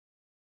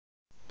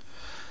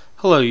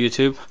Hello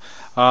YouTube.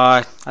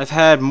 I've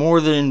had more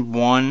than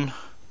one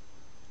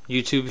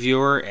YouTube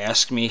viewer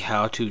ask me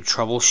how to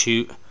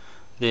troubleshoot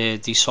the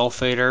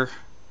desulfator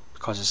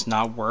because it's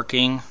not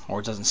working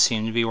or it doesn't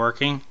seem to be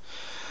working.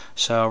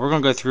 So we're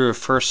going to go through the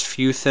first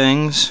few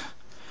things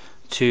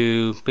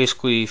to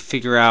basically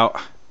figure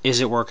out is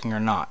it working or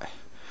not.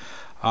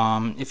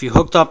 If you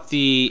hooked up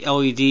the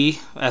LED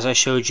as I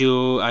showed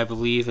you, I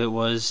believe it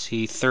was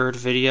the third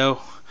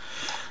video,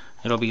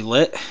 it'll be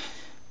lit.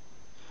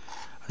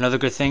 Another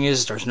good thing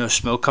is there's no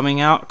smoke coming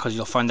out, because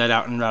you'll find that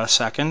out in about a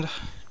second.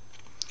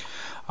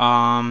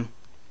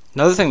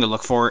 Another thing to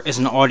look for is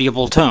an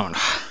audible tone.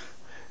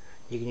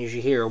 You can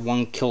usually hear a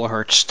 1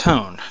 kilohertz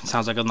tone. It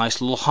sounds like a nice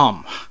little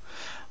hum.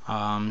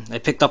 I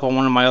picked up on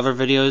one of my other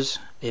videos.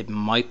 It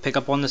might pick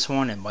up on this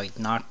one, it might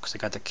not, because I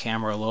got the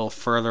camera a little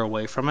further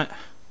away from it.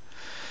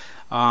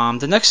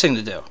 The next thing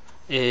to do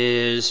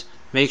is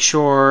make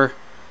sure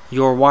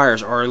your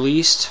wires are at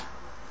least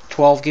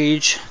 12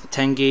 gauge,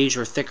 10 gauge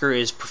or thicker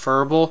is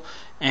preferable,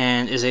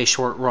 and is a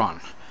short run.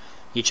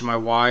 Each of my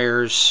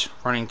wires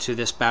running to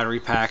this battery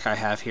pack I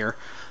have here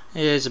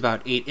is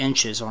about 8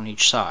 inches on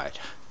each side.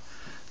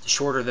 The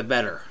shorter the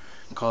better,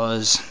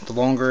 because the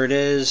longer it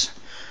is,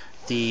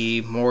 the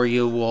more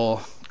you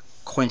will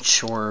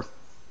quench or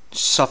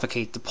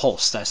suffocate the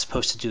pulse that's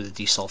supposed to do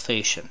the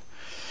desulfation.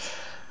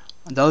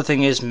 The other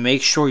thing is,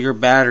 make sure your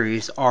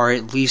batteries are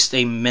at least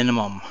a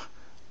minimum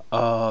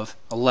of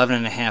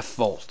 11.5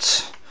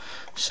 volts.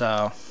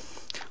 So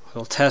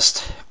we'll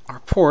test our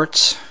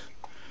ports,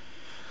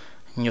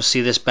 and you'll see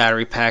this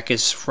battery pack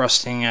is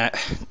rusting at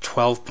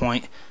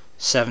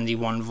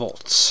 12.71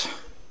 volts.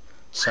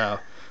 So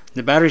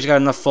the battery's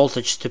got enough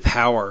voltage to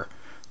power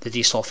the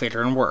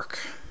desulfator and work.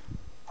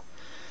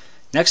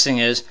 Next thing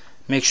is,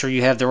 make sure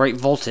you have the right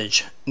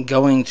voltage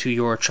going to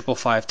your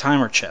 555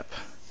 timer chip.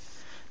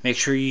 Make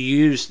sure you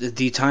use the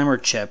D-timer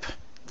chip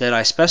that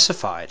I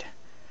specified,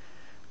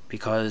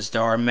 because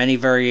there are many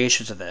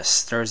variations of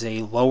this. There's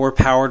a lower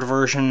powered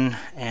version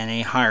and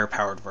a higher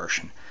powered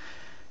version.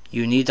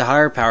 You need the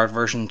higher powered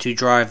version to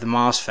drive the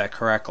MOSFET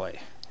correctly.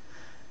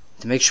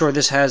 To make sure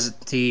this has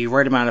the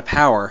right amount of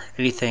power,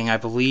 anything, I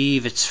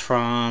believe it's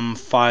from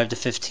 5 to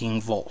 15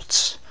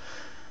 volts.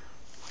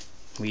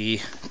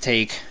 We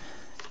take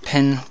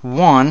pin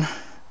 1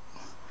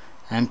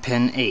 and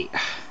pin 8.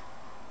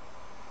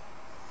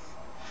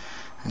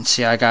 And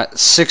see, I got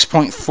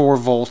 6.4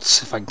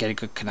 volts if I can get a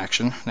good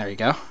connection. There you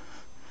go.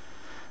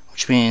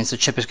 Which means the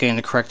chip is getting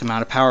the correct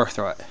amount of power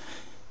through it.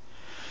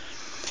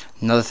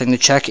 Another thing to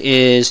check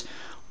is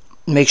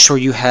make sure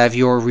you have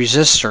your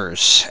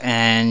resistors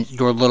and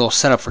your little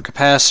setup for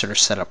capacitors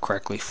set up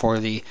correctly for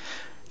the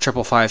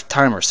 555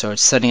 timer, so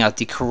it's setting out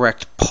the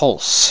correct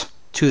pulse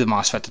to the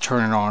MOSFET to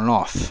turn it on and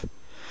off.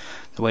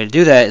 The way to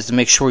do that is to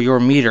make sure your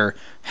meter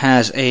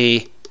has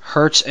a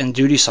hertz and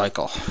duty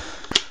cycle.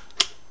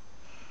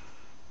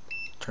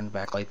 Turn the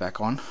backlight back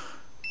on.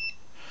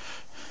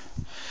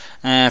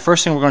 And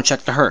first thing, we're going to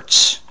check the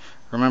hertz.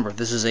 Remember,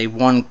 this is a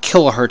 1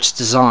 kilohertz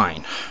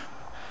design.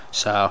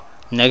 So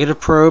negative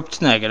probe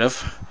to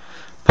negative,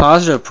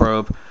 positive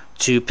probe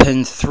to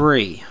pin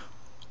 3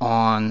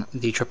 on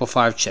the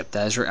 555 chip.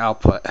 That is your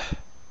output.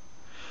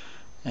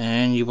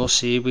 And you will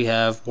see we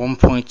have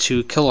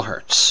 1.2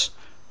 kilohertz,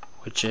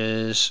 which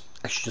is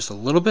actually just a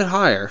little bit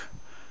higher.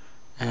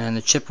 And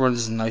the chip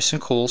runs nice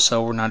and cool,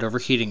 so we're not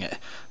overheating it.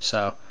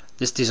 So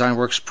this design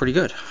works pretty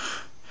good.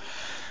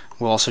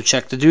 We'll also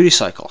check the duty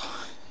cycle.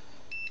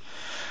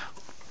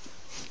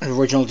 The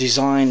original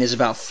design is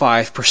about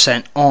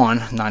 5% on,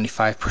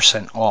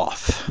 95%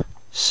 off.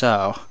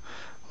 So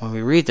when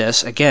we read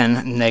this,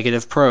 again,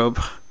 negative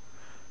probe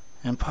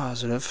and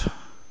positive,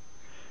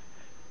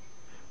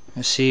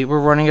 you see we're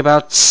running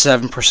about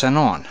 7%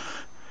 on.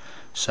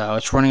 So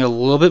it's running a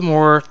little bit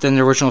more than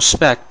the original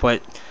spec,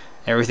 but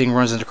everything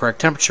runs in the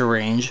correct temperature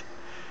range,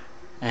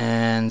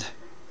 and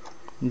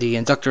the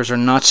inductors are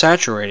not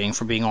saturating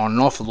for being on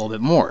and off a little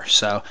bit more.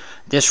 So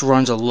this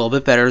runs a little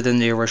bit better than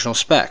the original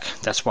spec.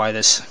 That's why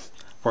this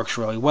works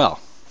really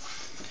well.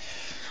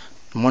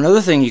 One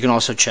other thing you can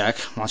also check,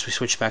 once we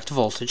switch back to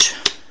voltage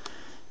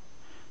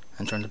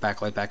and turn the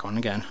backlight back on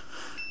again,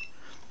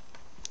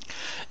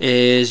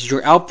 is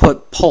your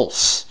output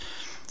pulse.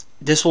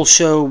 This will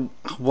show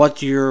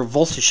what your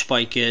voltage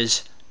spike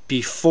is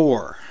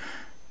before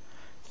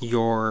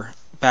your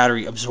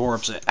battery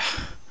absorbs it.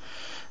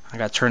 I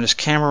gotta turn this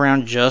camera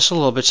around just a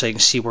little bit so you can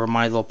see where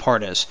my little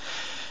part is.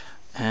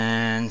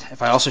 And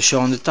if I also show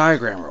on the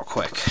diagram real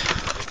quick,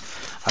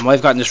 I might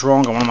have gotten this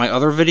wrong on one of my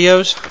other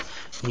videos.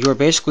 You are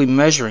basically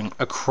measuring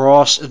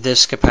across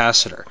this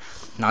capacitor,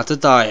 not the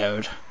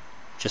diode,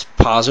 just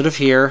positive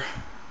here,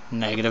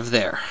 negative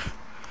there,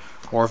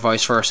 or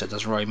vice versa. It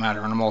doesn't really matter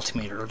on a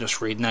multimeter, it'll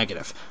just read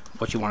negative.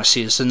 What you want to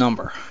see is the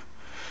number.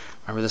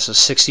 Remember, this is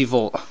a 60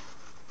 volt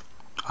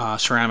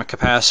ceramic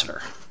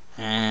capacitor,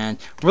 and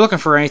we're looking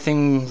for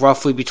anything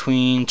roughly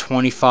between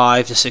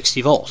 25 to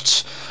 60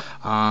 volts.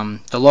 The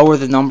lower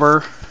the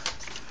number,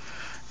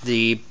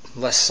 the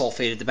less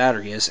sulfated the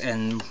battery is,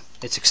 and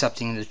it's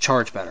accepting the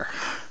charge better.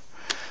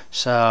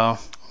 So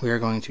we are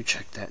going to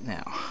check that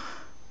now.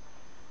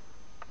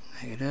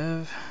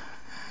 Negative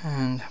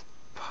and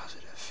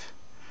positive.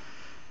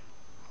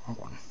 Or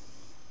 1.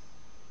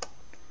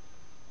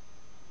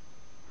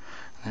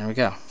 There we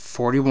go.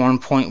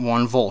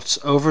 41.1 volts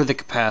over the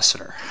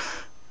capacitor.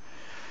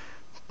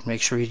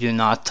 Make sure you do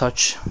not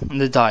touch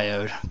the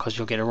diode because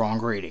you'll get a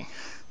wrong reading.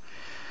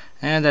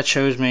 And that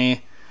shows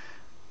me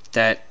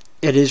that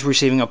it is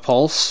receiving a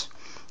pulse.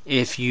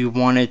 If you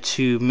wanted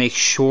to make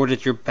sure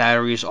that your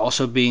battery is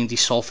also being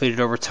desulfated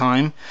over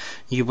time,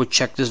 you would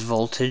check this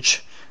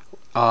voltage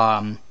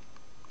probably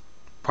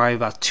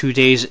about 2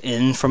 days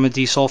in from a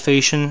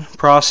desulfation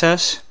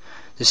process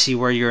to see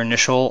where your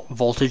initial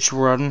voltage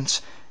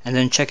runs, and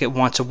then check it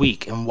once a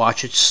week and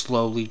watch it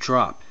slowly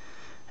drop.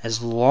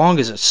 As long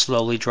as it's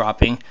slowly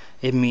dropping,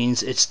 it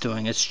means it's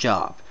doing its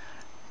job.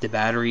 The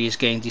battery is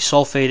getting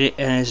desulfated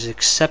and is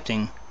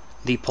accepting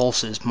the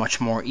pulses much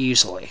more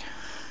easily.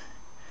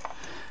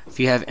 If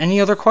you have any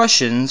other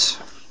questions,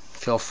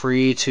 feel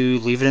free to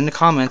leave it in the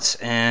comments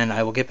and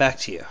I will get back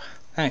to you.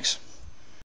 Thanks.